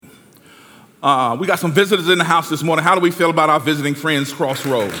We got some visitors in the house this morning. How do we feel about our visiting friends,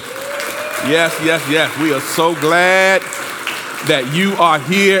 Crossroads? Yes. We are so glad that you are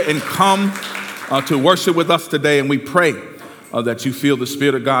here and come to worship with us today. And we pray that you feel the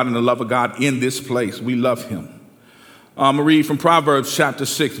Spirit of God and the love of God in this place. We love him. I'm going to read from Proverbs chapter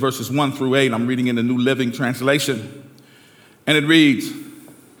 6, verses 1 through 8. I'm reading in the New Living Translation. And it reads,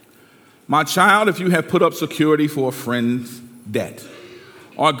 "My child, if you have put up security for a friend's debt,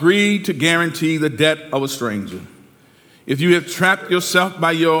 or agreed to guarantee the debt of a stranger, if you have trapped yourself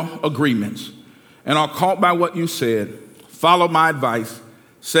by your agreements and are caught by what you said, follow my advice,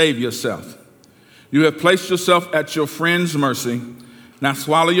 save yourself. You have placed yourself at your friend's mercy. Now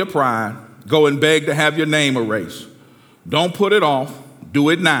swallow your pride. Go and beg to have your name erased. Don't put it off. Do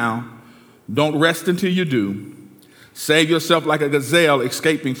it now. Don't rest until you do. Save yourself like a gazelle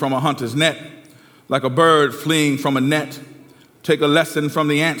escaping from a hunter's net, like a bird fleeing from a net. Take a lesson from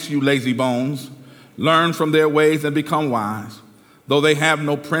the ants, you lazy bones. Learn from their ways and become wise. Though they have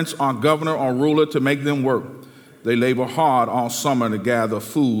no prince or governor or ruler to make them work, they labor hard all summer to gather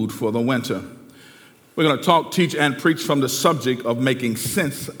food for the winter." We're going to talk, teach, and preach from the subject of making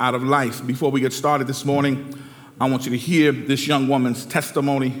sense out of life. Before we get started this morning, I want you to hear this young woman's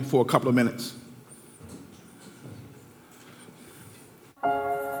testimony for a couple of minutes.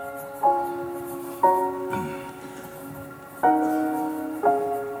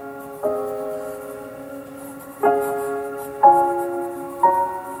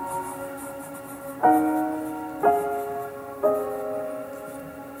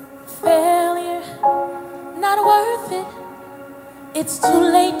 It's too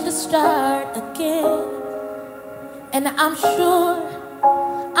late to start again, and I'm sure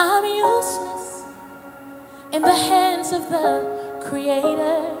I'm useless in the hands of the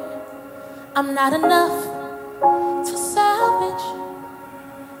Creator. I'm not enough to salvage,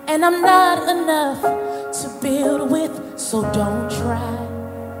 and I'm not enough to build with, so don't try.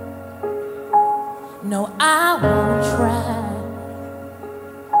 No, I won't try.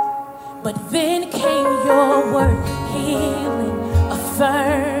 But then came your word, healing,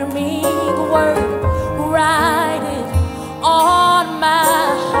 affirming word. Write it on my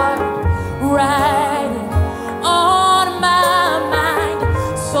heart, write it on my mind,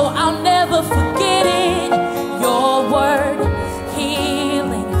 so I'll never forget it. Your word,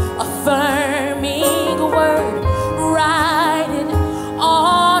 healing, affirming word. Write it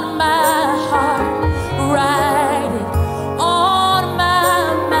on my heart, write it on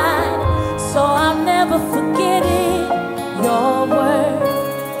my mind, so I'll never forget it. Your word.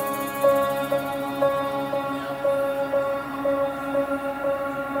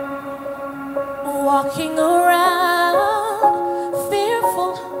 Walking around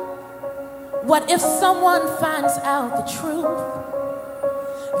fearful. What if someone finds out the truth?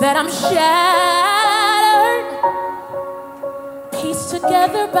 That I'm shattered, pieced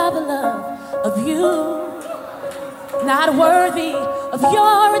together by the love of you. Not worthy of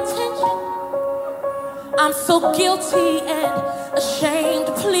your attention. I'm so guilty and ashamed.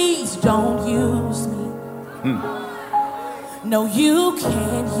 Please don't use me. No, you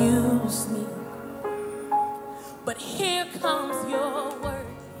can't use me. But here comes your word.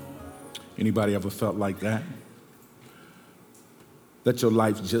 Anybody ever felt like that? That your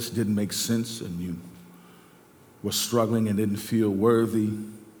life just didn't make sense and you were struggling and didn't feel worthy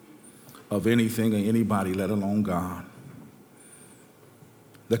of anything or anybody, let alone God.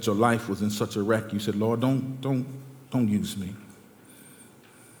 That your life was in such a wreck, you said, Lord, don't use me.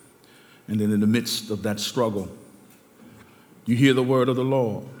 And then in the midst of that struggle, you hear the word of the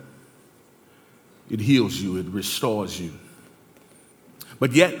Lord. It heals you, it restores you.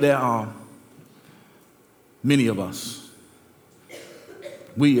 But yet there are many of us,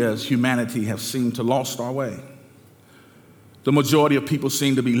 we as humanity have seemed to lost our way. The majority of people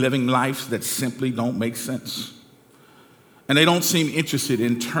seem to be living lives that simply don't make sense. And they don't seem interested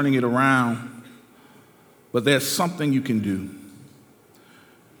in turning it around. But there's something you can do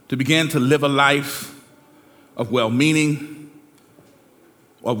to begin to live a life of well-meaning,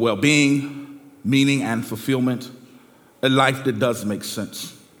 of well-being, meaning and fulfillment, a life that does make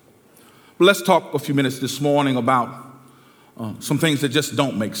sense. But let's talk a few minutes this morning about some things that just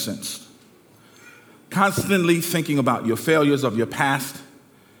don't make sense. Constantly thinking about your failures of your past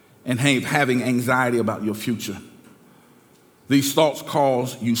and having anxiety about your future. These thoughts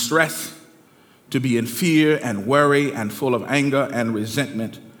cause you stress, to be in fear and worry and full of anger and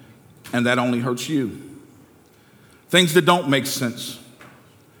resentment, and that only hurts you. Things that don't make sense.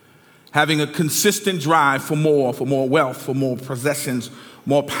 Having a consistent drive for more wealth, for more possessions,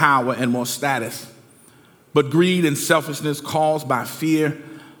 more power, and more status. But greed and selfishness caused by fear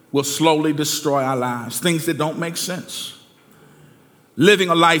will slowly destroy our lives. Things that don't make sense. Living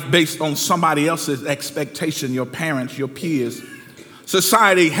a life based on somebody else's expectation, your parents, your peers.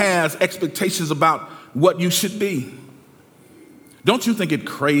 Society has expectations about what you should be. Don't you think it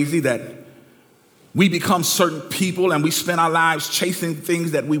crazy that we become certain people and we spend our lives chasing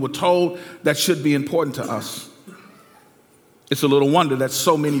things that we were told that should be important to us? It's a little wonder that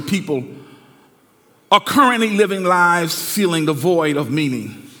so many people are currently living lives feeling devoid of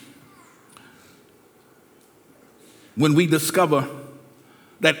meaning. When we discover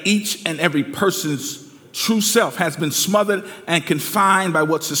that each and every person's true self has been smothered and confined by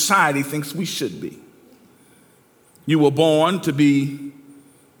what society thinks we should be. You were born to be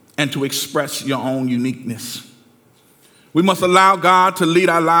and to express your own uniqueness. We must allow God to lead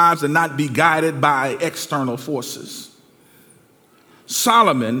our lives and not be guided by external forces.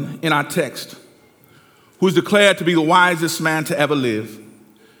 Solomon, in our text, who is declared to be the wisest man to ever live,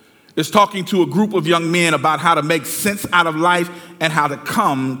 is talking to a group of young men about how to make sense out of life and how to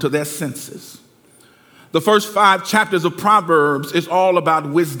come to their senses. The first 5 chapters of Proverbs is all about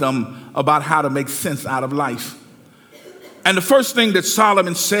wisdom, about how to make sense out of life. And the first thing that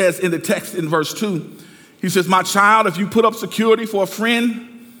Solomon says in the text in verse 2, he says, "My child, if you put up security for a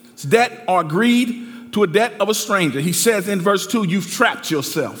friend's debt or agreed to a debt of a stranger," he says in verse 2, "you've trapped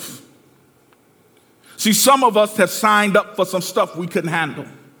yourself." See, some of us have signed up for some stuff we couldn't handle.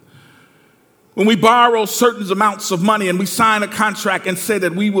 When we borrow certain amounts of money and we sign a contract and say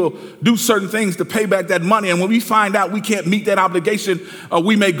that we will do certain things to pay back that money, and when we find out we can't meet that obligation,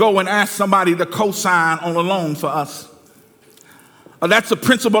 we may go and ask somebody to co-sign on a loan for us. That's a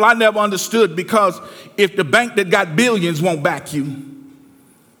principle I never understood, because if the bank that got billions won't back you,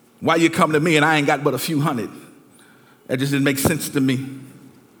 why you come to me and I ain't got but a few hundred? That just didn't make sense to me.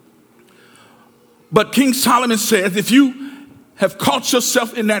 But King Solomon says, if you have caught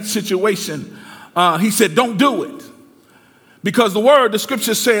yourself in that situation, he said, don't do it. Because the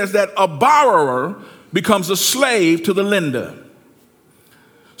scripture says that a borrower becomes a slave to the lender.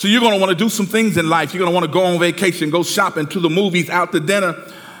 So you're going to want to do some things in life. You're going to want to go on vacation, go shopping, to the movies, out to dinner.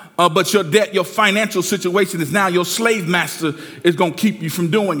 But your debt, your financial situation is now your slave master is going to keep you from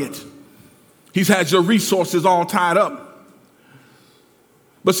doing it. He's had your resources all tied up.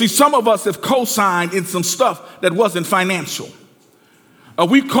 But see, some of us have co-signed in some stuff that wasn't financial.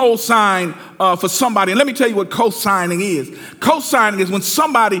 We co-sign for somebody. And let me tell you what co-signing is. Co-signing is when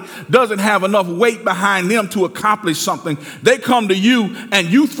somebody doesn't have enough weight behind them to accomplish something. They come to you and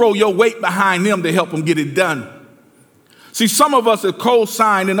you throw your weight behind them to help them get it done. See, some of us have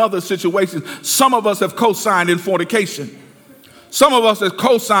co-signed in other situations. Some of us have co-signed in fornication. Some of us have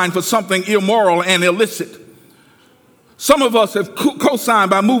co-signed for something immoral and illicit. Some of us have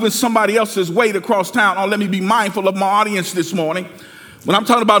co-signed by moving somebody else's weight across town. Oh, let me be mindful of my audience this morning. When I'm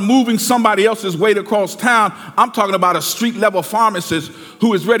talking about moving somebody else's weight across town, I'm talking about a street-level pharmacist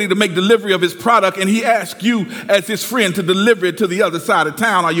who is ready to make delivery of his product, and he asks you as his friend to deliver it to the other side of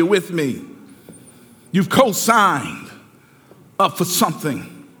town. Are you with me? You've co-signed up for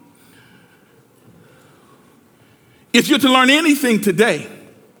something. If you're to learn anything today,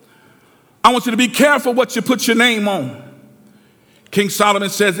 I want you to be careful what you put your name on. King Solomon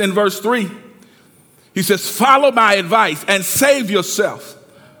says in verse 3, he says, follow my advice and save yourself,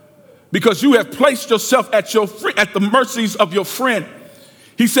 because you have placed yourself at the mercies of your friend.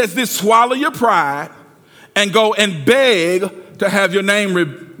 He says this: swallow your pride and go and beg to have your name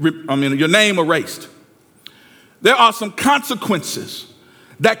your name erased. There are some consequences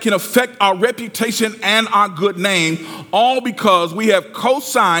that can affect our reputation and our good name, all because we have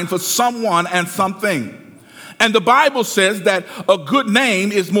co-signed for someone and something. And the Bible says that a good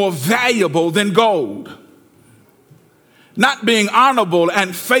name is more valuable than gold. Not being honorable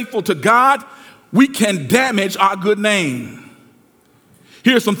and faithful to God, we can damage our good name.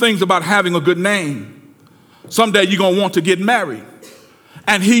 Here's some things about having a good name. Someday you're going to want to get married,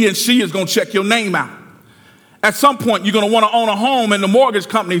 and he and she is going to check your name out. At some point, you're going to want to own a home, and the mortgage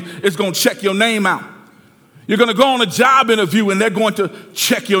company is going to check your name out. You're going to go on a job interview, and they're going to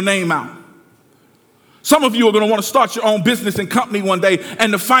check your name out. Some of you are going to want to start your own business and company one day,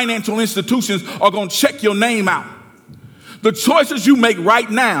 and the financial institutions are going to check your name out. The choices you make right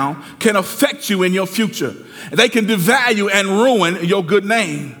now can affect you in your future. They can devalue and ruin your good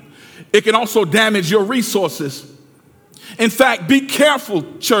name. It can also damage your resources. In fact, be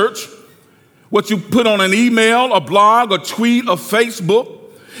careful, church, what you put on an email, a blog, a tweet, a Facebook.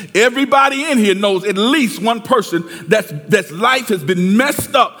 Everybody in here knows at least one person that's life has been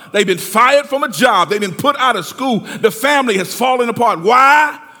messed up. They've been fired from a job. They've been put out of school. The family has fallen apart.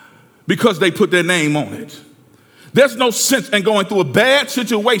 Why? Because they put their name on it. There's no sense in going through a bad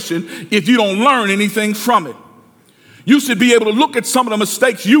situation if you don't learn anything from it. You should be able to look at some of the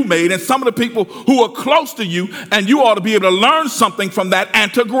mistakes you made and some of the people who are close to you, and you ought to be able to learn something from that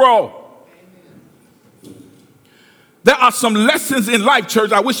and to grow. There are some lessons in life,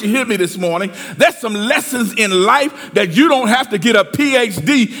 church. I wish you heard me this morning. There's some lessons in life that you don't have to get a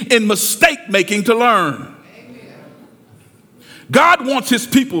PhD in mistake making to learn. God wants his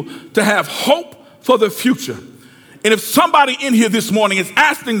people to have hope for the future. And if somebody in here this morning is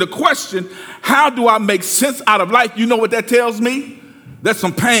asking the question, how do I make sense out of life? You know what that tells me? There's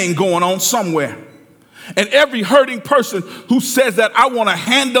some pain going on somewhere. And every hurting person who says that, I want to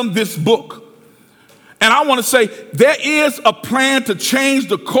hand them this book. And I want to say, there is a plan to change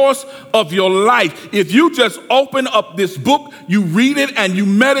the course of your life. If you just open up this book, you read it and you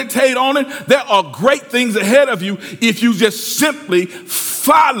meditate on it, there are great things ahead of you if you just simply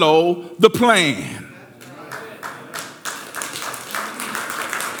follow the plan.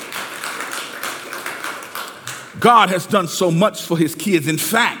 God has done so much for his kids. In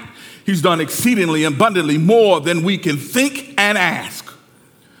fact, he's done exceedingly abundantly more than we can think and ask.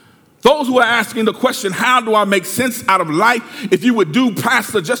 Those who are asking the question, how do I make sense out of life? If you would do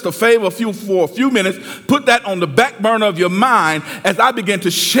Pastor just a favor for a few minutes, put that on the back burner of your mind as I begin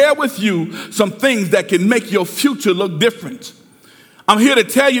to share with you some things that can make your future look different. I'm here to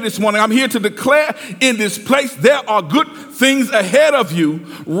tell you this morning, I'm here to declare in this place, there are good things ahead of you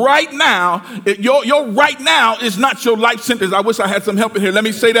right now. Your right now is not your life sentence. I wish I had some help in here. Let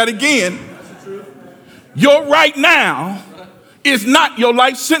me say that again. Your right now is not your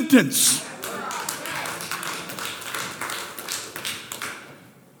life sentence.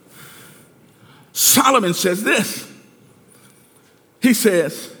 Solomon says this. He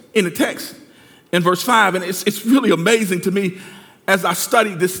says in the text in verse 5, and it's really amazing to me as I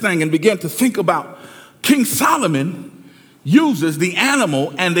studied this thing and began to think about King Solomon uses the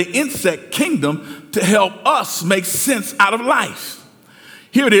animal and the insect kingdom to help us make sense out of life.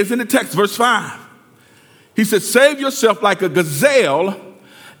 Here it is in the text, verse 5. He said, save yourself like a gazelle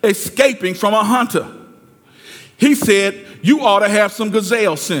escaping from a hunter. He said, you ought to have some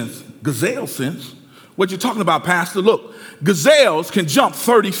gazelle sense. Gazelle sense? What you talking about, Pastor? Look, gazelles can jump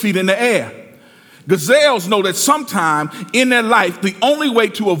 30 feet in the air. Gazelles know that sometime in their life, the only way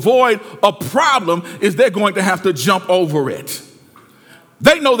to avoid a problem is they're going to have to jump over it.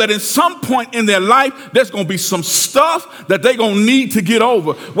 They know that at some point in their life, there's going to be some stuff that they're going to need to get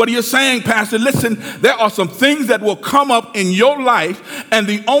over. What are you saying, Pastor? Listen, there are some things that will come up in your life, and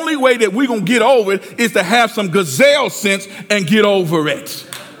the only way that we're going to get over it is to have some gazelle sense and get over it.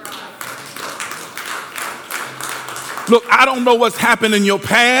 Look, I don't know what's happened in your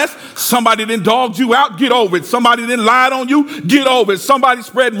past. Somebody done dogged you out, get over it. Somebody done lied on you, get over it. Somebody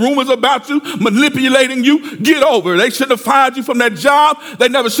spread rumors about you, manipulating you, get over it. They should have fired you from that job. They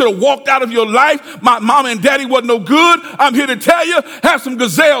never should have walked out of your life. My mama and daddy wasn't no good. I'm here to tell you, have some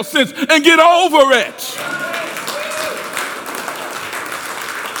gazelle sense and get over it.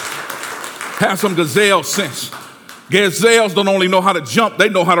 Have some gazelle sense. Gazelles don't only know how to jump, they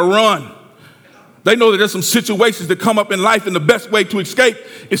know how to run. They know that there's some situations that come up in life, and the best way to escape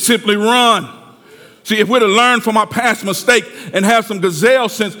is simply run. See, if we're to learn from our past mistake and have some gazelle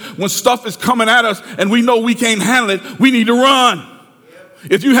sense, when stuff is coming at us and we know we can't handle it, we need to run.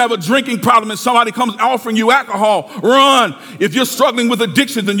 If you have a drinking problem and somebody comes offering you alcohol, run. If you're struggling with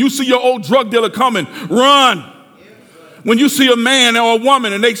addictions and you see your old drug dealer coming, run. When you see a man or a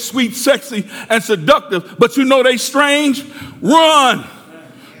woman and they sweet, sexy, and seductive, but you know they strange, run.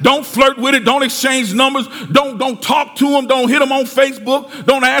 Don't flirt with it. Don't exchange numbers. Don't talk to them. Don't hit them on Facebook.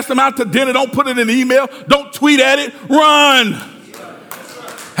 Don't ask them out to dinner. Don't put it in an email. Don't tweet at it. Run.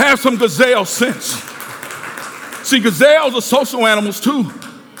 Have some gazelle sense. See, gazelles are social animals too.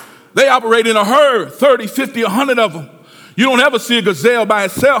 They operate in a herd, 30, 50, 100 of them. You don't ever see a gazelle by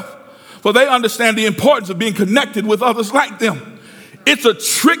itself, for they understand the importance of being connected with others like them. It's a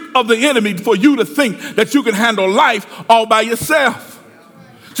trick of the enemy for you to think that you can handle life all by yourself.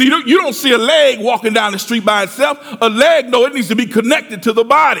 So you don't see a leg walking down the street by itself. A leg, no, it needs to be connected to the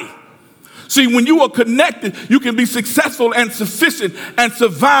body. See, when you are connected, you can be successful and sufficient and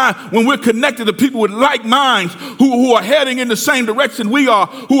survive when we're connected to people with like minds who are heading in the same direction we are,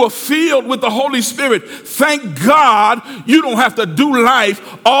 who are filled with the Holy Spirit. Thank God you don't have to do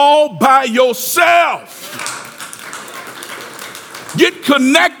life all by yourself. Get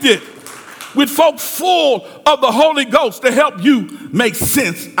connected with folk full of the Holy Ghost to help you make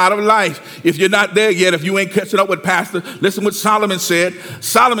sense out of life. If you're not there yet, if you ain't catching up with Pastor, listen what Solomon said.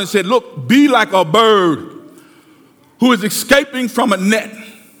 Solomon said, look, be like a bird who is escaping from a net.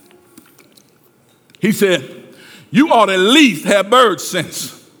 He said, you ought to at least have bird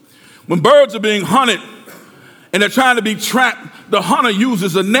sense. When birds are being hunted and they're trying to be trapped, the hunter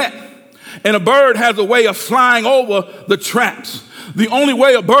uses a net, and a bird has a way of flying over the traps. The only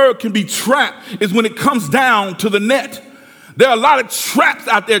way a bird can be trapped is when it comes down to the net. There are a lot of traps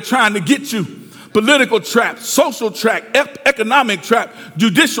out there trying to get you. Political traps, social traps, economic traps,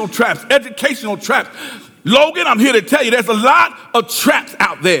 judicial traps, educational traps. Logan, I'm here to tell you there's a lot of traps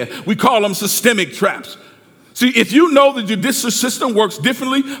out there. We call them systemic traps. See, if you know the judicial system works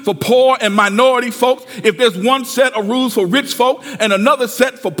differently for poor and minority folks, if there's one set of rules for rich folk and another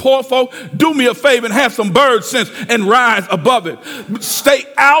set for poor folk, do me a favor and have some bird sense and rise above it. Stay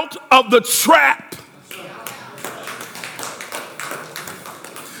out of the trap.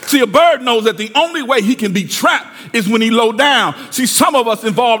 See, a bird knows that the only way he can be trapped is when he low down. See, some of us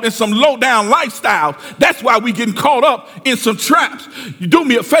involved in some low down lifestyles. That's why we getting caught up in some traps. You do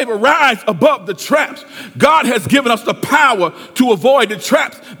me a favor, rise above the traps. God has given us the power to avoid the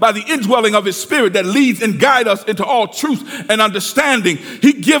traps by the indwelling of his spirit that leads and guides us into all truth and understanding.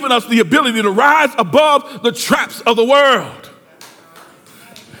 He's given us the ability to rise above the traps of the world.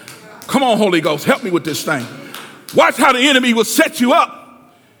 Come on, Holy Ghost, help me with this thing. Watch how the enemy will set you up.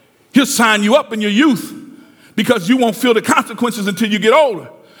 He'll sign you up in your youth because you won't feel the consequences until you get older.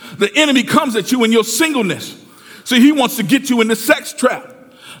 The enemy comes at you in your singleness. See, he wants to get you in the sex trap.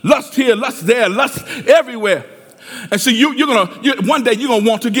 Lust here, lust there, lust everywhere. And see, one day you're going to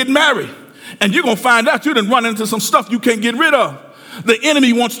want to get married. And you're going to find out you done run into some stuff you can't get rid of. The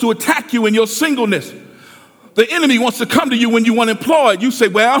enemy wants to attack you in your singleness. The enemy wants to come to you when you're unemployed. You say,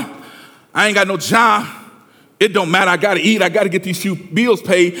 well, I ain't got no job. It don't matter. I got to eat. I got to get these few bills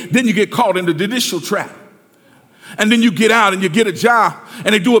paid. Then you get caught in the judicial trap. And then you get out and you get a job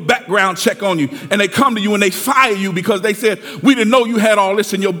and they do a background check on you. And they come to you and they fire you because they said, we didn't know you had all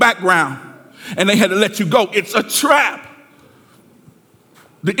this in your background. And they had to let you go. It's a trap.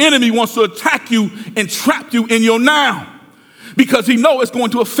 The enemy wants to attack you and trap you in your now because he knows it's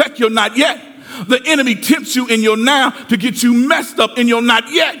going to affect your not yet. The enemy tempts you in your now to get you messed up in your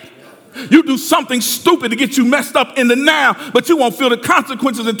not yet. You do something stupid to get you messed up in the now, but you won't feel the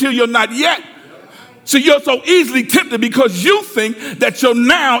consequences until you're not yet. So you're so easily tempted because you think that your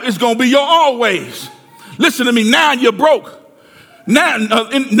now is going to be your always. Listen to me. Now you're broke. Now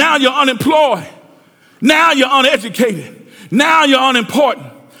you're unemployed. Now you're uneducated. Now you're unimportant.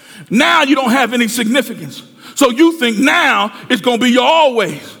 Now you don't have any significance. So you think now is going to be your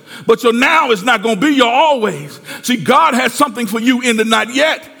always, but your now is not going to be your always. See, God has something for you in the not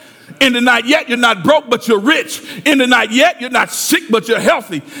yet. In the not yet, you're not broke, but you're rich. In the not yet, you're not sick, but you're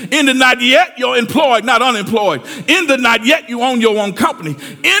healthy. In the not yet, you're employed, not unemployed. In the not yet, you own your own company.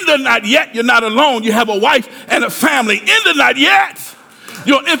 In the not yet, you're not alone. You have a wife and a family. In the not yet,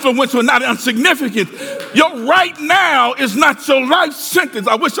 you're influential, not insignificant. Your right now is not your life sentence.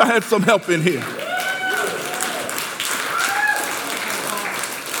 I wish I had some help in here.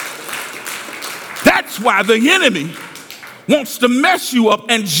 That's why the enemy wants to mess you up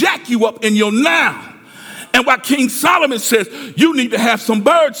and jack you up in your now. And why King Solomon says you need to have some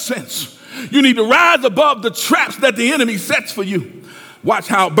bird sense. You need to rise above the traps that the enemy sets for you. Watch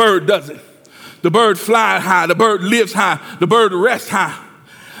how a bird does it. The bird flies high. The bird lives high. The bird rests high.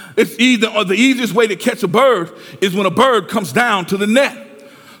 It's the easiest way to catch a bird is when a bird comes down to the net.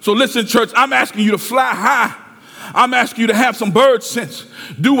 So listen, church, I'm asking you to fly high. I'm asking you to have some bird sense.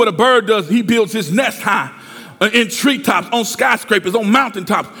 Do what a bird does. He builds his nest high. In treetops, on skyscrapers, on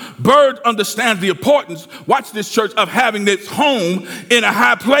mountaintops. Bird understands the importance, watch this, church, of having its home in a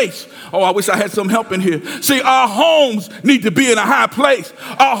high place. Oh, I wish I had some help in here. See, our homes need to be in a high place.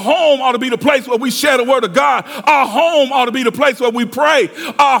 Our home ought to be the place where we share the word of God. Our home ought to be the place where we pray.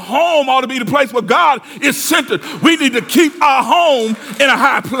 Our home ought to be the place where God is centered. We need to keep our home in a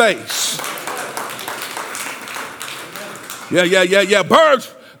high place. Yeah.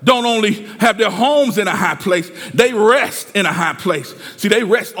 Birds don't only have their homes in a high place, they rest in a high place. See, they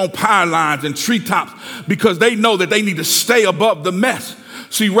rest on pylons and treetops because they know that they need to stay above the mess.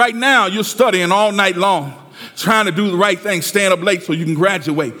 See, right now, you're studying all night long, trying to do the right thing, staying up late so you can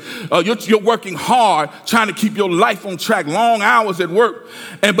graduate. You're working hard, trying to keep your life on track, long hours at work.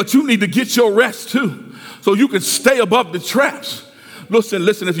 But you need to get your rest too so you can stay above the traps.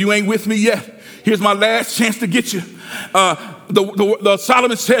 Listen, if you ain't with me yet, here's my last chance to get you. The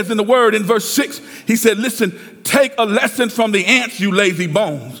Solomon says in the word in verse 6, he said, listen, take a lesson from the ants, you lazy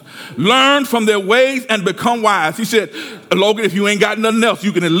bones. Learn from their ways and become wise. He said, Logan, if you ain't got nothing else,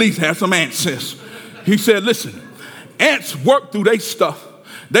 you can at least have some ant sense. He said, listen, ants work through their stuff.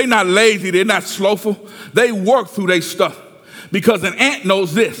 They're not lazy. They're not slothful. They work through their stuff because an ant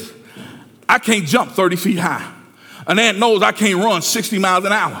knows this. I can't jump 30 feet high. An ant knows I can't run 60 miles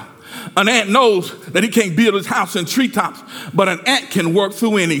an hour. An ant knows that he can't build his house in treetops, but an ant can work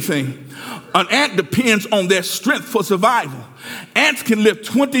through anything. An ant depends on their strength for survival. Ants can lift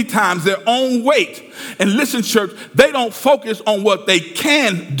 20 times their own weight. And listen, church, they don't focus on what they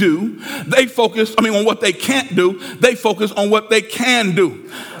can do. On what they can't do. They focus on what they can do.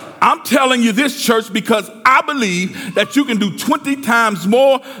 I'm telling you this, church, because I believe that you can do 20 times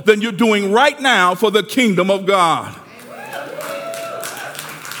more than you're doing right now for the kingdom of God.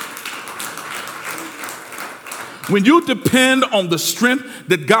 When you depend on the strength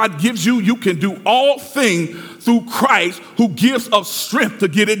that God gives you, you can do all things through Christ who gives us strength to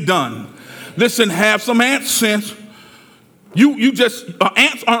get it done. Listen, have some ant sense.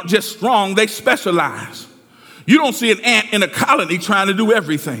 Ants aren't just strong, they specialize. You don't see an ant in a colony trying to do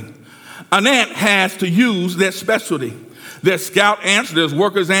everything. An ant has to use their specialty. There's scout ants, there's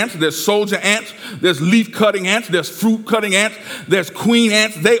workers ants, there's soldier ants, there's leaf cutting ants, there's fruit cutting ants, there's queen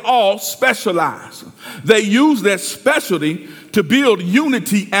ants. They all specialize. They use their specialty to build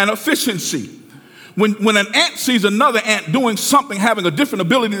unity and efficiency. When an ant sees another ant doing something, having a different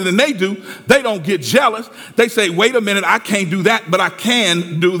ability than they do, they don't get jealous. They say, wait a minute, I can't do that, but I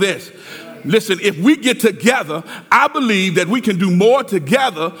can do this. Listen, if we get together, I believe that we can do more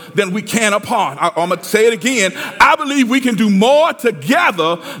together than we can apart. I'm going to say it again. I believe we can do more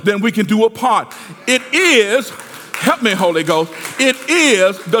together than we can do apart. It is, help me, Holy Ghost, it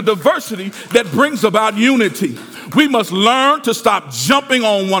is the diversity that brings about unity. We must learn to stop jumping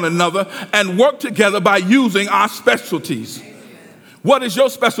on one another and work together by using our specialties. What is your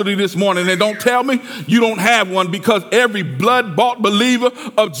specialty this morning? And don't tell me you don't have one, because every blood-bought believer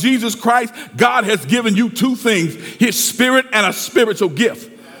of Jesus Christ, God has given you two things, his spirit and a spiritual gift.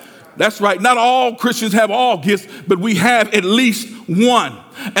 That's right. Not all Christians have all gifts, but we have at least one.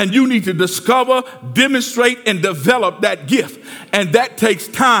 And you need to discover, demonstrate, and develop that gift. And that takes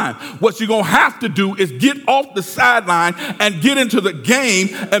time. What you're going to have to do is get off the sideline and get into the game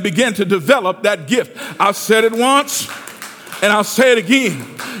and begin to develop that gift. I've said it once, and I'll say it again.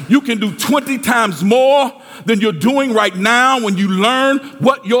 You can do 20 times more than you're doing right now when you learn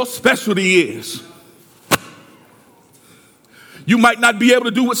what your specialty is. You might not be able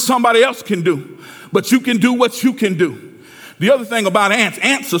to do what somebody else can do, but you can do what you can do. The other thing about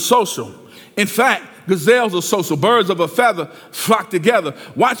ants are social. In fact, gazelles are social. Birds of a feather flock together.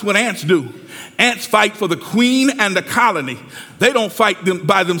 Watch what ants do. Ants fight for the queen and the colony. They don't fight them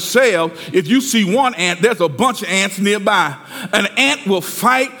by themselves. If you see one ant, there's a bunch of ants nearby. An ant will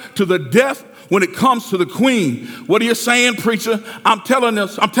fight to the death when it comes to the queen. What are you saying, preacher? I'm telling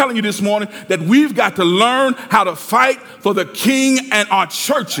you this morning that we've got to learn how to fight for the king and our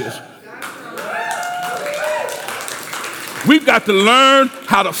churches. We've got to learn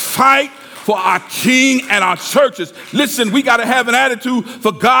how to fight for our king and our churches. Listen, we got to have an attitude,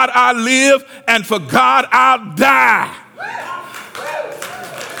 for God I live and for God I'll die.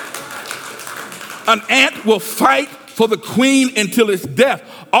 An ant will fight for the queen until its death.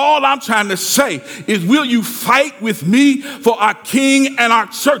 All I'm trying to say is, will you fight with me for our king and our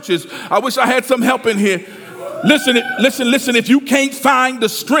churches? I wish I had some help in here. Listen, if you can't find the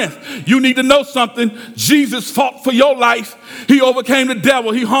strength, you need to know something. Jesus fought for your life. He overcame the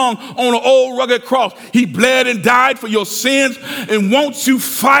devil. He hung on an old rugged cross. He bled and died for your sins. And won't you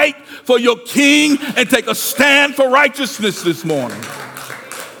fight for your king and take a stand for righteousness this morning?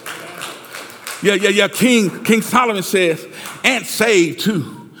 Yeah. King Solomon says, ants save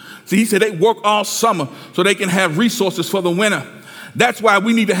too. See, he said they work all summer so they can have resources for the winter. That's why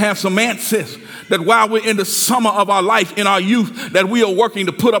we need to have some ant sense, that while we're in the summer of our life, in our youth, that we are working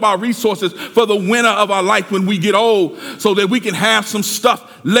to put up our resources for the winter of our life when we get old, so that we can have some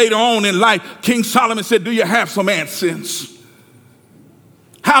stuff later on in life. King Solomon said, do you have some ant sense?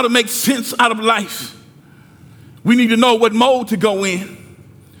 How to make sense out of life. We need to know what mode to go in.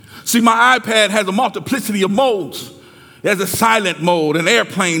 See, my iPad has a multiplicity of modes. There's a silent mode, an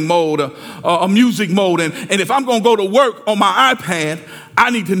airplane mode, a music mode. And if I'm going to go to work on my iPad, I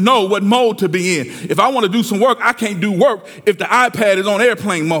need to know what mode to be in. If I want to do some work, I can't do work if the iPad is on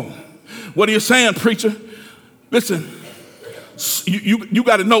airplane mode. What are you saying, preacher? Listen, you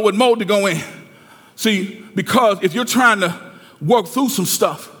got to know what mode to go in. See, because if you're trying to work through some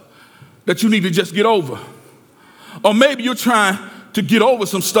stuff that you need to just get over, or maybe you're trying to get over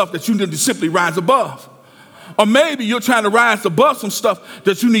some stuff that you need to simply rise above. Or maybe you're trying to rise above some stuff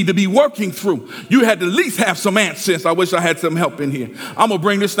that you need to be working through. You had to at least have some ant sense. I wish I had some help in here. I'm going to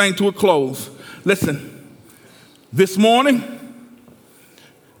bring this thing to a close. Listen, this morning,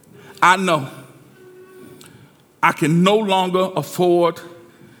 I know I can no longer afford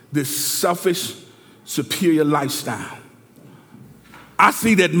this selfish superior lifestyle. I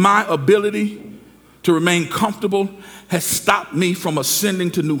see that my ability to remain comfortable has stopped me from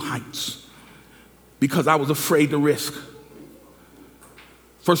ascending to new heights because I was afraid to risk.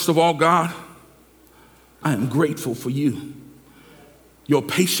 First of all, God, I am grateful for you, your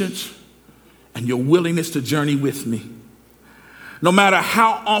patience, and your willingness to journey with me. No matter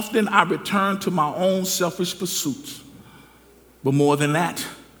how often I return to my own selfish pursuits, but more than that,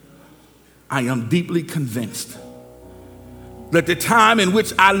 I am deeply convinced that the time in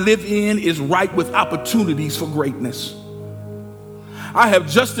which I live in is ripe with opportunities for greatness. I have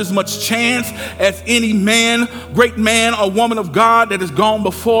just as much chance as any man, great man or woman of God that has gone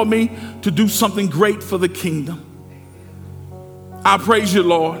before me to do something great for the kingdom. I praise you,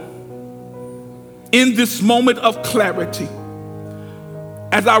 Lord, in this moment of clarity,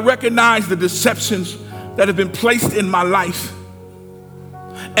 as I recognize the deceptions that have been placed in my life.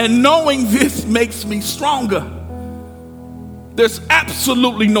 And knowing this makes me stronger. There's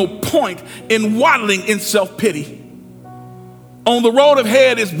absolutely no point in waddling in self-pity. On the road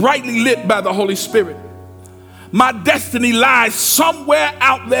ahead is brightly lit by the Holy Spirit. My destiny lies somewhere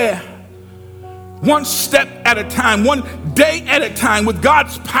out there. One step at a time, one day at a time. With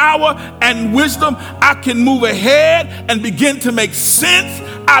God's power and wisdom, I can move ahead and begin to make sense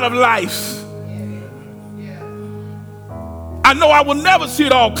out of life. I know I will never see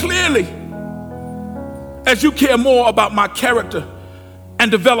it all clearly, as you care more about my character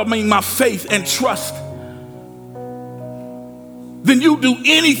and developing my faith and trust than you do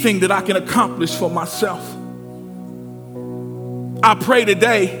anything that I can accomplish for myself. I pray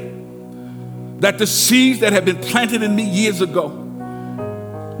today that the seeds that have been planted in me years ago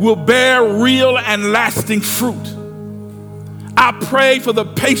will bear real and lasting fruit. I pray for the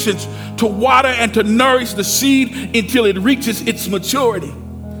patience to water and to nourish the seed until it reaches its maturity.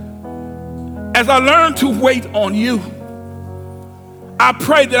 As I learn to wait on you, I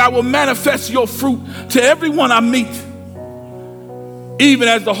pray that I will manifest your fruit to everyone I meet, even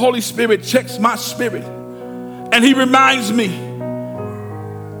as the Holy Spirit checks my spirit and he reminds me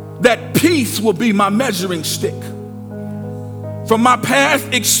that peace will be my measuring stick. From my past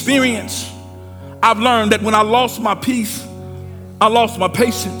experience, I've learned that when I lost my peace, I lost my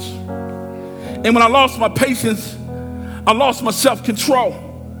patience. And when I lost my patience, I lost my self-control.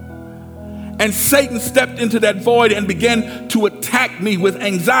 And Satan stepped into that void and began to attack me with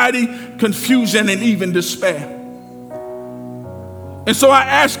anxiety, confusion, and even despair. And so I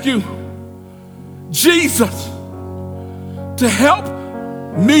ask you, Jesus, to help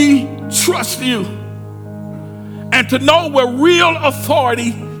me trust you and to know where real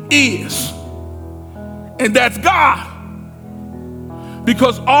authority is. And that's God.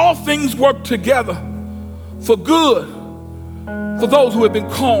 Because all things work together for good for those who have been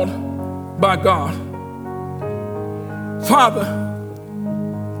called by God. Father,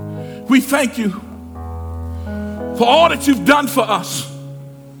 we thank you for all that you've done for us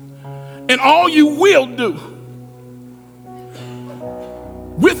and all you will do.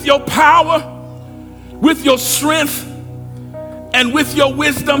 With your power, with your strength, and with your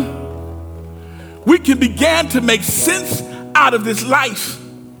wisdom, we can begin to make sense out of this life.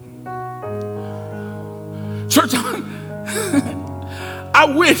 Church,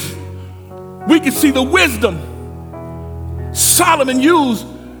 I wish we could see the wisdom Solomon used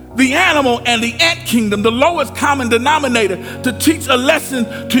the animal and the ant kingdom, the lowest common denominator, to teach a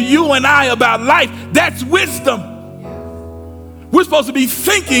lesson to you and I about life. That's wisdom. We're supposed to be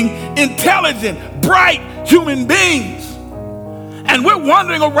thinking, intelligent, bright human beings. And we're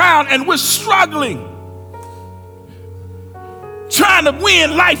wandering around and we're struggling, trying to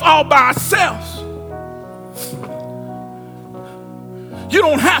win life all by ourselves. You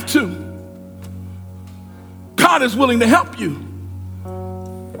don't have to. God is willing to help you.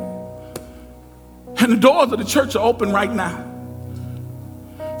 And the doors of the church are open right now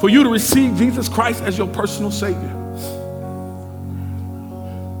for you to receive Jesus Christ as your personal Savior.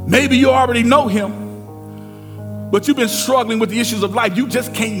 Maybe you already know him, but you've been struggling with the issues of life. You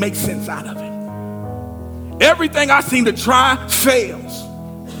just can't make sense out of it. Everything I seem to try fails.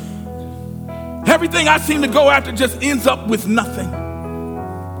 Everything I seem to go after just ends up with nothing.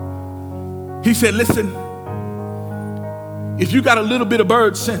 He said, listen, if you got a little bit of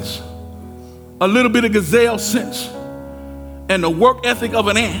bird sense, a little bit of gazelle sense, and the work ethic of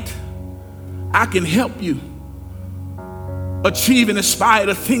an ant, I can help you achieve and aspire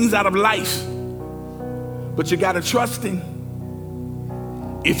to things out of life. But you got to trust him.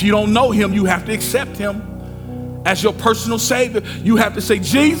 If you don't know him, you have to accept him as your personal Savior. You have to say,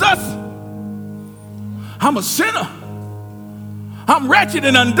 Jesus, I'm a sinner. I'm wretched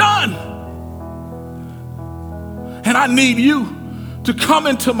and undone. And I need you to come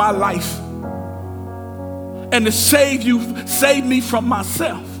into my life and to save me from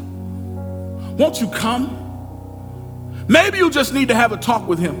myself. Won't you come? Maybe you just need to have a talk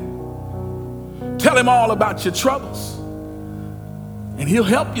with him. Tell him all about your troubles, and he'll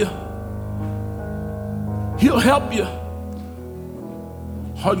help you. He'll help you.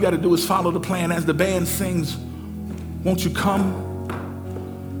 All you got to do is follow the plan as the band sings. Won't you come?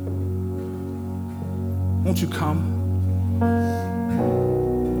 Won't you come?